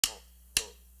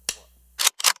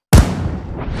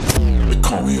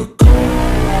call me a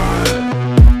god.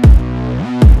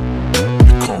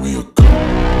 You call me a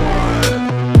god.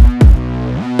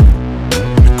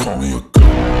 You call me a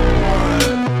god.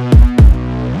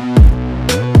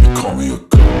 You call me a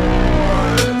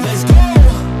god. Let's go.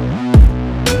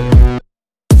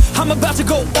 I'm about to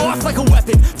go off like a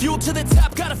weapon. Fuel to the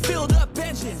top, got a filled up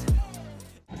engine.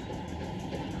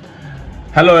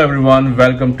 Hello everyone,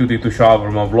 welcome to the Tushar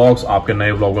Verma vlogs. आपके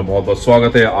नए vlog में बहुत बहुत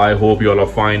स्वागत है। I hope you all are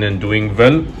fine and doing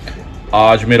well.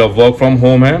 आज मेरा work from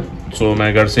home है, सो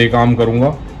मैं घर से ही काम करूंगा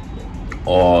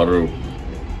और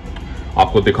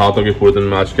आपको दिखाता हूँ कि पूरे दिन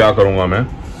में आज क्या करूंगा। मैं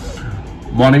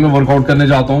मॉर्निंग में वर्कआउट करने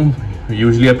जाता हूँ।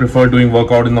 Usually I prefer doing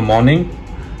workout in the morning,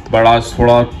 but आज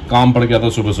थोड़ा काम पड़ गया था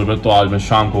सुबह सुबह, तो आज मैं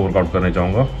शाम को वर्कआउट करने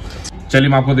जाऊँगा। चलिए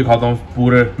मैं आपको दिखाता हूँ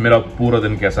मेरा पूरा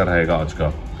दिन कैसा रहेगा आज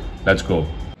का। Let's go.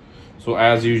 So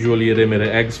as usual ये रहे मेरे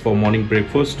एग्स फॉर मॉर्निंग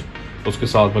ब्रेकफास्ट। उसके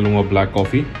साथ मैं लूँगा ब्लैक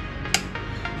कॉफ़ी।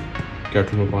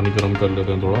 केटल में पानी गर्म कर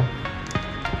लेते हैं थोड़ा।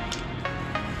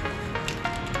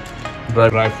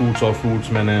 ड्राई फ्रूट्स और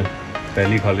फ्रूट्स मैंने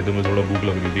पहले ही खा ली थी, मुझे थोड़ा भूख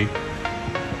लग रही थी।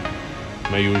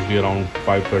 मैं यूजुअली अराउंड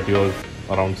 5:30 और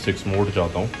अराउंड 6 मोड़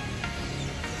जाता हूँ।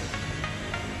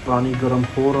 पानी गर्म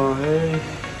हो रहा है।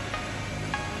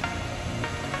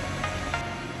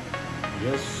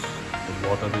 Yes, the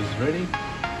water is ready.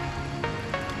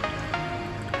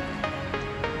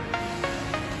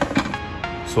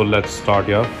 So let's start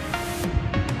यार।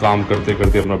 काम करते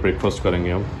करते अपना ब्रेकफास्ट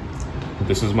करेंगे हम।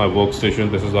 This is my work station,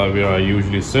 this is where I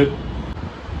usually seat.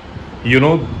 You know,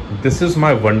 this is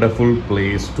my wonderful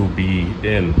place to be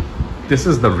in. This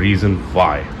is the reason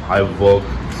why I work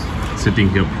sitting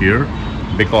here,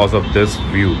 because of this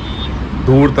view.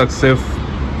 दूर तक सिर्फ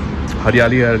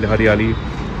हरियाली हरियाली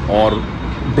और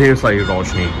ढेर सारी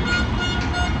रोशनी।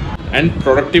 And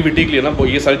productivity के लिए ना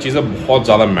ये सारी चीज़ें बहुत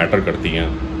ज़्यादा मैटर करती हैं।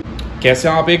 कैसे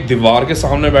आप एक दीवार के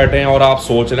सामने बैठे हैं और आप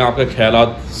सोच रहे हैं, आपके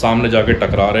ख्यालात सामने जाके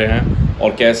टकरा रहे हैं,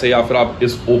 और कैसे या फिर आप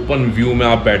इस ओपन व्यू में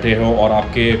आप बैठे हो और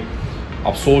आप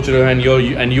सोच रहे हो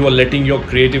and you are letting your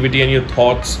creativity and your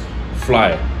thoughts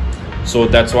fly. So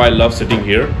that's why I love sitting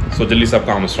here. सो जल्दी से आप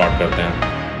काम स्टार्ट करते हैं।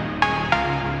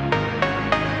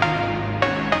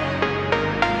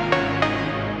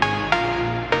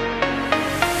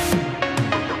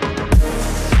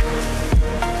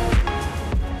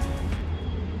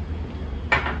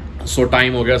 सो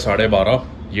टाइम हो गया 12:30।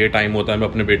 ये टाइम होता है मैं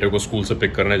अपने बेटे को स्कूल से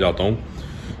पिक करने जाता हूँ।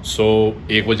 सो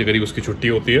 1 बजे करीब उसकी छुट्टी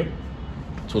होती है।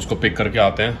 सो उसको पिक करके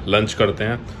आते हैं, लंच करते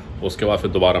हैं, उसके बाद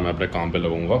फिर दोबारा मैं अपने काम पे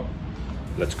लगूंगा।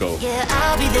 Let's go.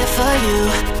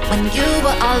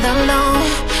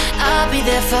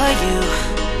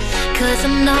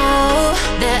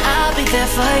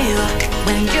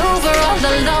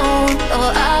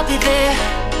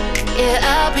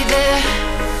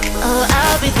 Oh,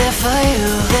 I'll be there for you,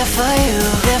 there for you,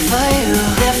 there for you,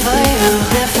 there for you,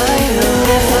 there for you,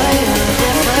 there for you,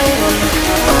 there for you.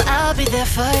 Oh, I'll be there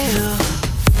for you.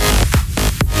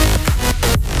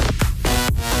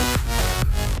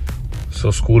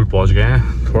 So school पहुंच गए हैं।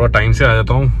 थोड़ा time से आ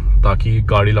जाता हूँ ताकि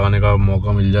गाड़ी लगाने का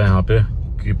मौका मिल जाए यहाँ पे,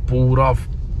 कि पूरा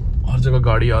हर जगह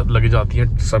गाड़ी लगी जाती है,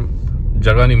 सब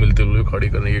जगह नहीं मिलती मुझे खड़ी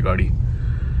करने की गाड़ी।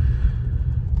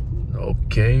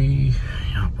 ओके,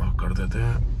 यहाँ पार्क कर देते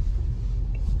हैं।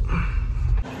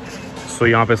 सो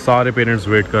यहाँ पे सारे पेरेंट्स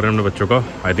वेट कर रहे हैं अपने बच्चों का।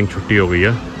 आई थिंक छुट्टी हो गई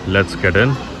है। Let's get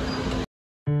in.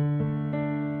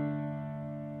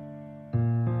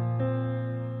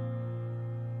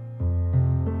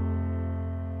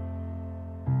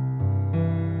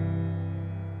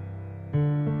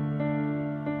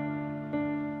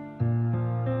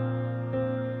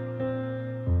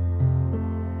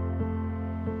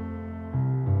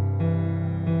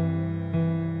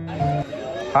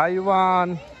 Hi Ivan,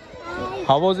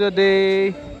 how was your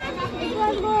day?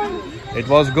 It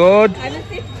was good.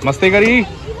 मस्ती करी,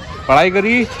 पढ़ाई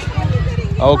करी?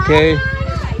 Okay.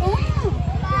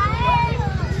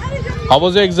 How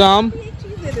was your exam?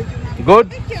 Good.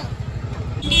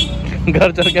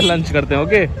 घर चल के लंच करते हैं,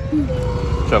 ओके?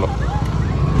 चलो।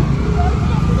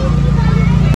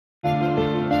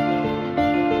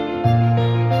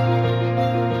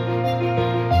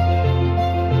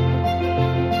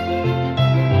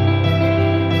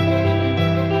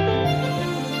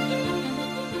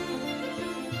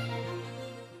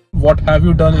 What have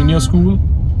you done in your school?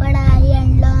 Padai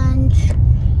and lunch,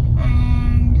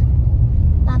 and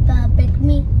Papa picked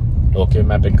me. Okay,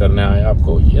 मैं पिक करने आया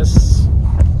आपको। Yes.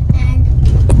 And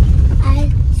I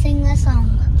sing a song.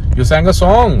 You sang a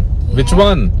song? Yeah. Which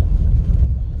one?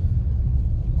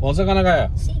 कौन सा गाना गाया?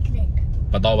 Secret.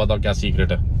 बताओ क्या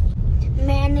सीक्रेट है?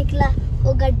 मैं निकला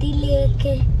वो गड्डी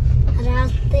लेके,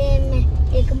 रास्ते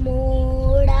में एक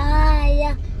मोड़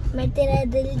आया, मैं तेरा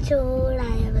दिल छोड़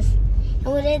आया बस,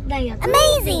 मुझे इतना ही आता है।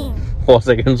 Amazing! और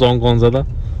सेकंड सॉन्ग कौन सा था?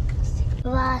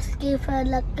 वास की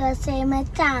फलक से मैं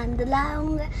चांद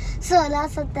लाऊंगा,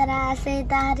 16-17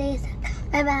 सितारे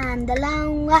मैं बांध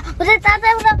लाऊंगा। मुझे इतना आता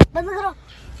है, बंद करो।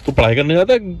 तू पढ़ाई करने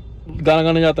जाता है, गाना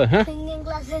गाने जाता है? सिंगिंग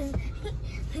क्लासेस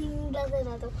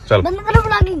जाता हूँ। चल बंद करो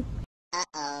ब्लॉगिंग।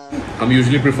 हम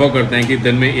यूजुअली प्रेफर करते हैं कि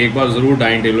दिन में एक बार ज़रूर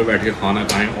डाइनिंग टेबल पर बैठ के खाना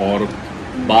खाएं और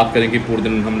बात करें कि पूरे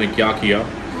दिन हमने क्या किया।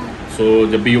 सो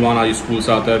जब भी युवान आज स्कूल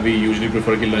से आता है, वी यूजुअली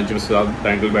प्रेफर कि लंच में साथ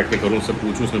डाइनिंग टेबल बैठ के करूँ, उससे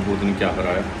पूछूँ उसने पूरे दिन क्या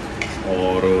करा है।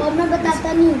 और मैं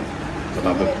बताता नहीं हूँ।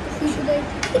 बताते?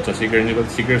 अच्छा, सीक्रेट नहीं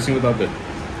बताते।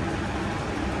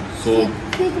 सो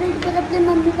सीक्रेट पर अपने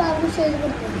मम्मी पापा को शेयर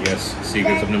करते हैं। यस,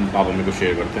 सीक्रेट्स अपने पापा मम्मी को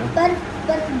शेयर करते हैं। पर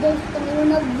दोस्त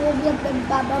ना वो भी अपने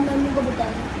पापा मम्मी को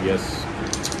बताएं। यस।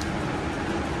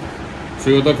 सो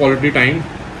ये होता है क्वालिटी टाइम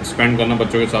स्पेंड करना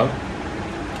बच्चों के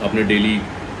साथ अपने डेली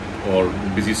और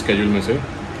बिजी स्केड्यूल में से।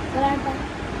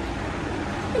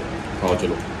 हाँ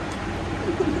चलो।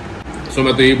 सो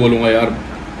मैं तो यही बोलूँगा यार,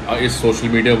 इस सोशल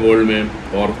मीडिया वर्ल्ड में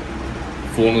और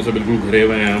फ़ोनों से बिल्कुल घिरे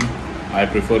हुए हैं हम। आई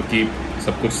प्रेफर कि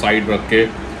सब कुछ साइड रख के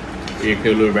एक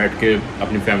टेबल पर बैठ के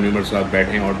अपनी फैमिली मेम्बर के साथ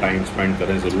बैठें और टाइम स्पेंड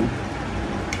करें ज़रूर।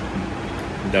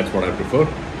 That's what I prefer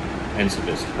and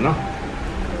suggest, है ना।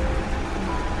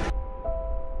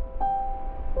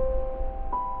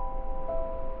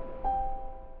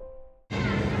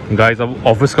 गाइस अब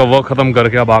ऑफिस का वर्क ख़त्म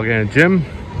करके अब आ गए हैं जिम,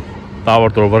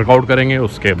 ताबड़तोड़ वर्कआउट करेंगे,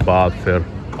 उसके बाद फिर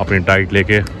अपनी डाइट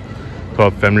लेके थोड़ा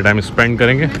फैमिली टाइम स्पेंड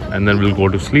करेंगे and then will go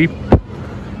to sleep.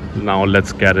 Now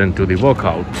let's get into the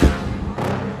workout.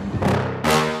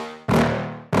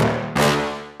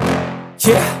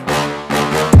 Yeah.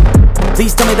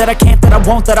 Please tell me that I can't, that I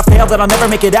won't, that I fail, that I'll never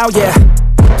make it out, yeah.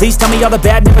 Please tell me all the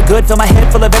bad, never good, fill my head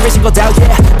full of every single doubt,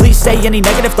 yeah. Please say any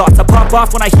negative thoughts, I pop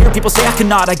off when I hear people say I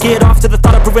cannot. I get off to the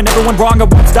thought of proving everyone wrong, I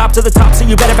won't stop to the top, so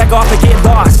you better back off and get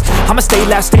lost. I'ma stay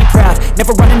loud, stay proud,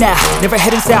 never running out, never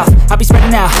heading south. I'll be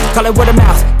spreading out, call it word of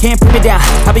mouth, can't put me down,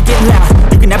 I'll be getting loud.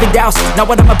 You can have your doubts, not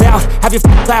what I'm about, have your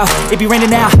f***ing cloud, it be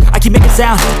raining now, I keep making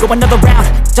sound, go another round,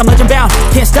 I'm legend bound,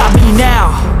 can't stop me now.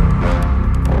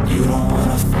 You don't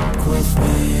wanna fuck with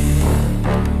me,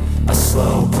 a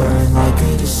slow burn like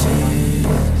a disease.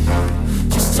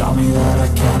 Just tell me that I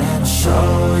can and I'll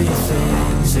show you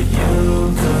things that you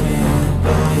couldn't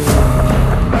believe.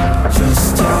 Just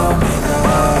tell me that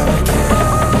I can.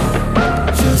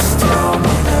 Just tell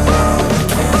me that I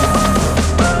can.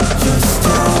 Just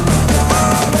tell me that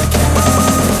I can.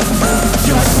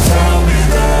 Just tell me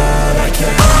that I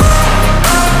can.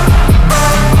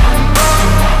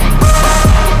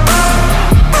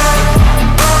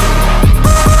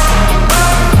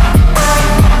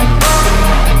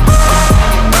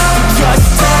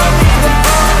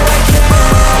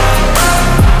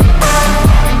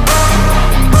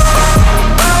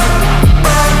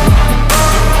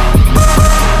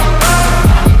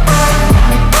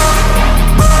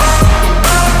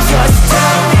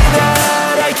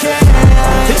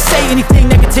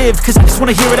 Cause I just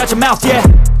wanna hear it out your mouth, yeah.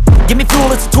 Give me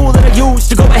fuel, it's a tool that I use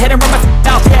to go ahead and run my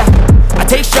mouth, yeah. I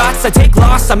take shots, I take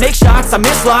loss, I make shots, I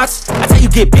miss lots. That's how you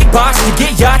get big box, you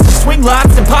get yachts, you swing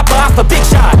lots and pop off a big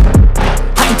shot.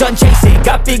 I ain't done chasing,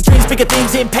 got big dreams, bigger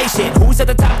things, impatient. Who's at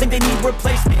the top think they need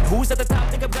replacement? Who's at the top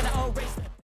think I'm gonna erase